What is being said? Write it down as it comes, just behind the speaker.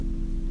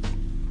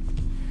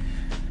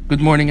Good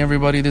morning,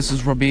 everybody. This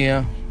is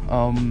Rabia.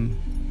 We're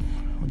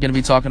going to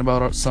be talking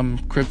about some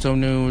crypto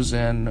news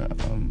and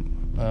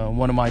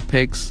one of my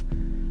picks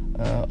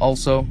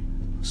also.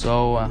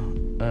 So,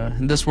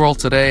 in this world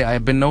today,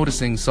 I've been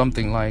noticing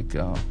something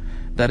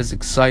that is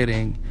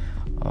exciting.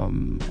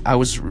 I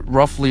was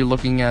roughly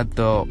looking at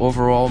the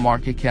overall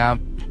market cap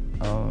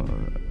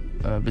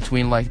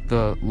between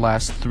the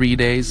last 3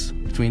 days,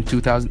 between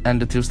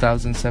end of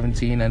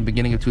 2017 and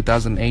beginning of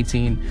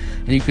 2018,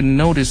 and you can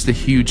notice the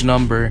huge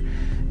number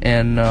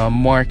in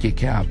market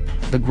cap,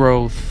 the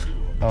growth.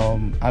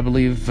 I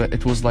believe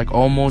it was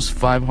almost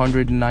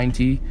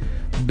 590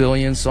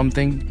 billion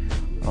something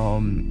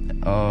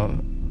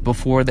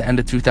before the end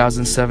of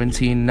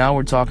 2017. Now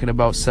we're talking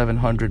about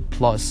 700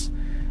 plus,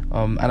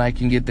 and I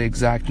can get the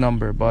exact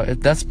number,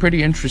 but that's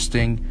pretty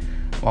interesting.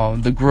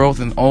 The growth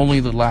in only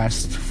the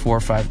last 4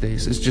 or 5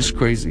 days is just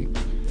crazy.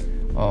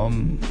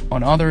 On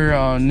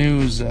other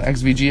news,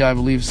 XVG, I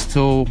believe, is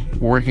still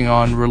working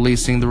on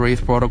releasing the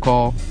Wraith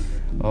protocol.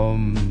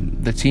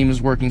 The team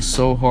is working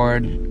so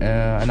hard,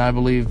 and I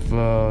believe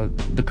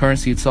the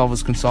currency itself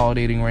is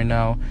consolidating right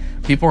now.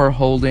 People are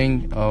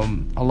holding,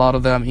 a lot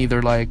of them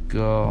either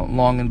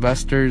long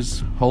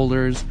investors,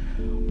 holders,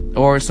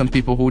 or some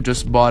people who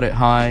just bought it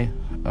high.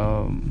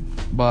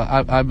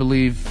 But I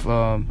believe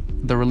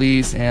the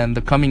release and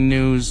the coming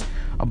news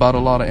about a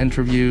lot of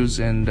interviews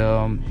and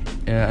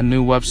a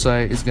new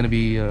website is going to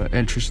be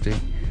interesting.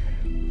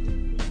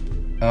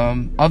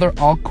 Other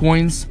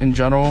altcoins in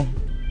general,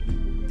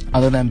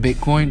 other than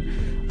Bitcoin,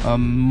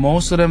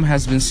 most of them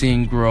has been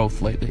seeing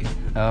growth lately.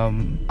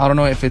 I don't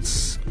know if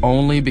it's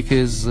only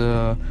because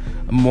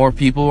more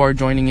people are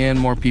joining in,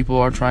 more people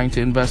are trying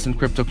to invest in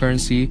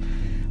cryptocurrency,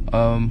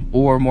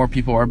 or more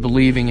people are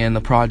believing in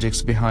the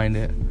projects behind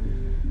it.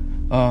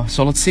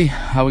 So let's see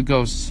how it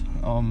goes.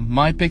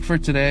 My pick for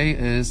today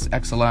is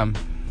XLM,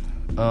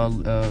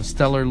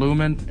 Stellar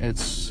Lumen.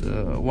 It's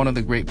one of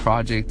the great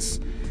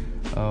projects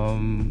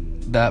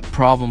that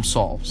problem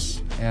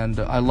solves, and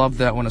I love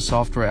that when a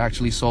software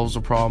actually solves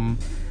a problem.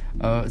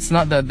 It's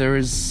not that there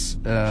is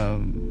a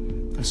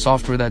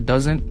software that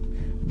doesn't,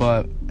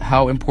 but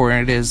how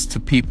important it is to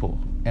people.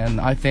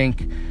 And I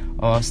think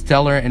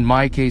Stellar, in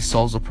my case,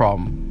 solves a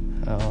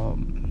problem.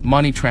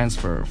 Money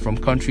transfer from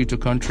country to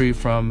country,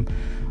 from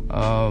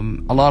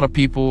a lot of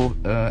people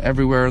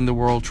everywhere in the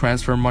world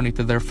transfer money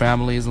to their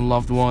families and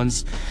loved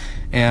ones,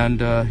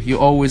 and you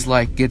always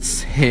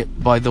gets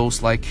hit by those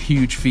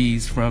huge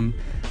fees from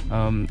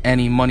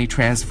any money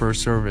transfer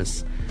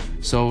service.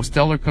 So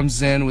Stellar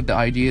comes in with the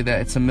idea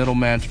that it's a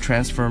middleman to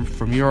transfer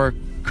from your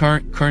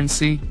current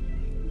currency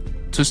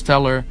to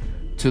Stellar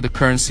to the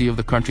currency of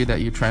the country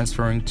that you're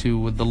transferring to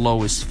with the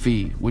lowest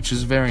fee, which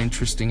is very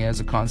interesting as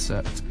a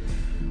concept.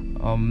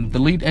 The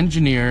lead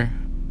engineer,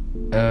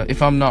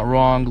 if I'm not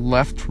wrong,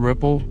 left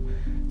Ripple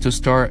to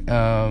start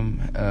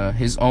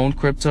his own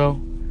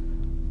crypto.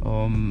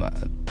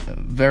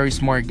 Very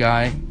smart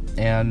guy,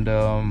 and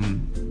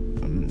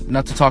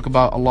not to talk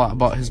about a lot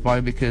about his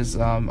bio because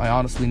I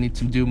honestly need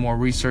to do more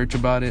research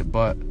about it,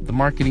 but the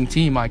marketing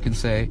team, I can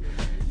say,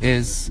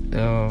 is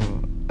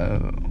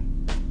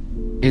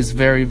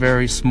very,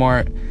 very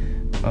smart,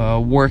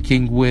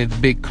 working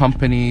with big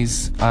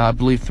companies. I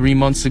believe 3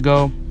 months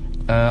ago,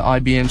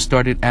 IBM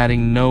started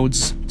adding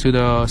nodes to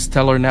the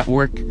Stellar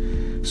network,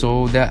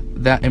 so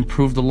that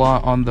improved a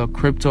lot on the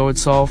crypto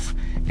itself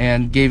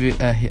and gave it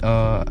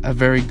a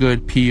very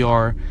good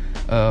PR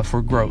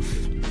for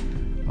growth.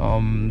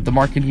 The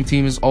marketing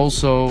team is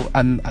also,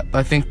 and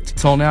I think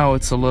till now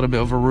it's a little bit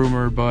of a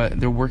rumor, but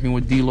they're working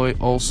with Deloitte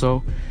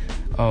also.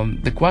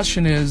 The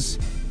question is,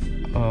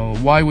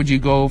 why would you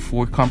go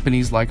for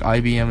companies like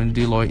IBM and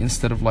Deloitte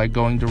instead of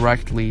going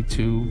directly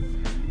to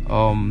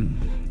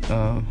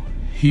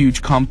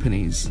huge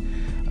companies?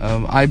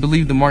 I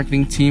believe the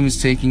marketing team is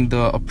taking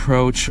the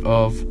approach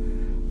of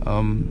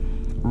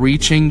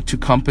reaching to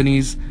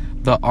companies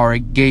that are a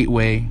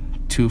gateway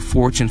to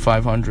Fortune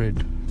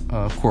 500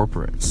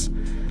 corporates.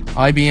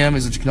 IBM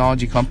is a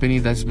technology company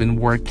that's been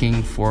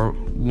working for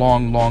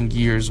long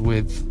years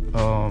with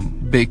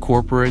big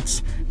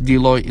corporates.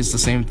 Deloitte is the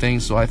same thing.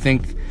 So I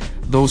think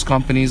those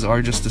companies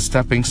are just a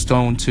stepping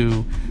stone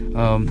to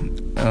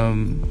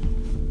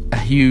a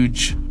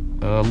huge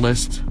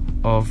list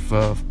of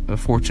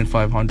Fortune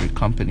 500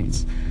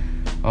 companies.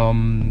 For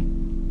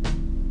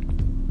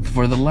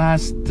the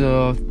last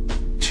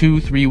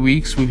 2-3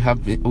 weeks, we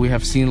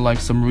have seen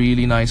some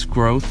really nice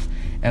growth,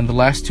 and the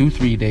last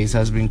 2-3 days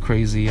has been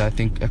crazy. I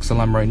think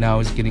XLM right now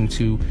is getting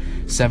to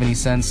 70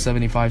 cents,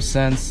 75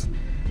 cents.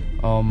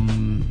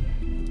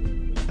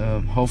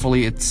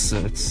 Hopefully it's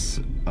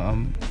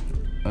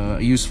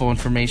useful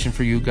information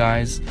for you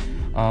guys.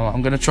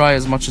 I'm gonna try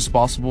as much as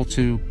possible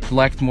to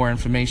collect more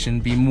information,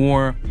 be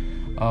more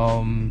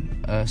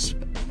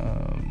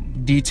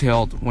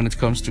detailed when it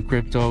comes to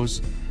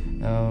cryptos.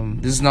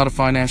 This is not a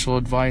financial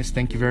advice.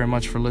 Thank you very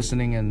much for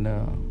listening, and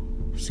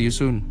see you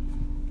soon.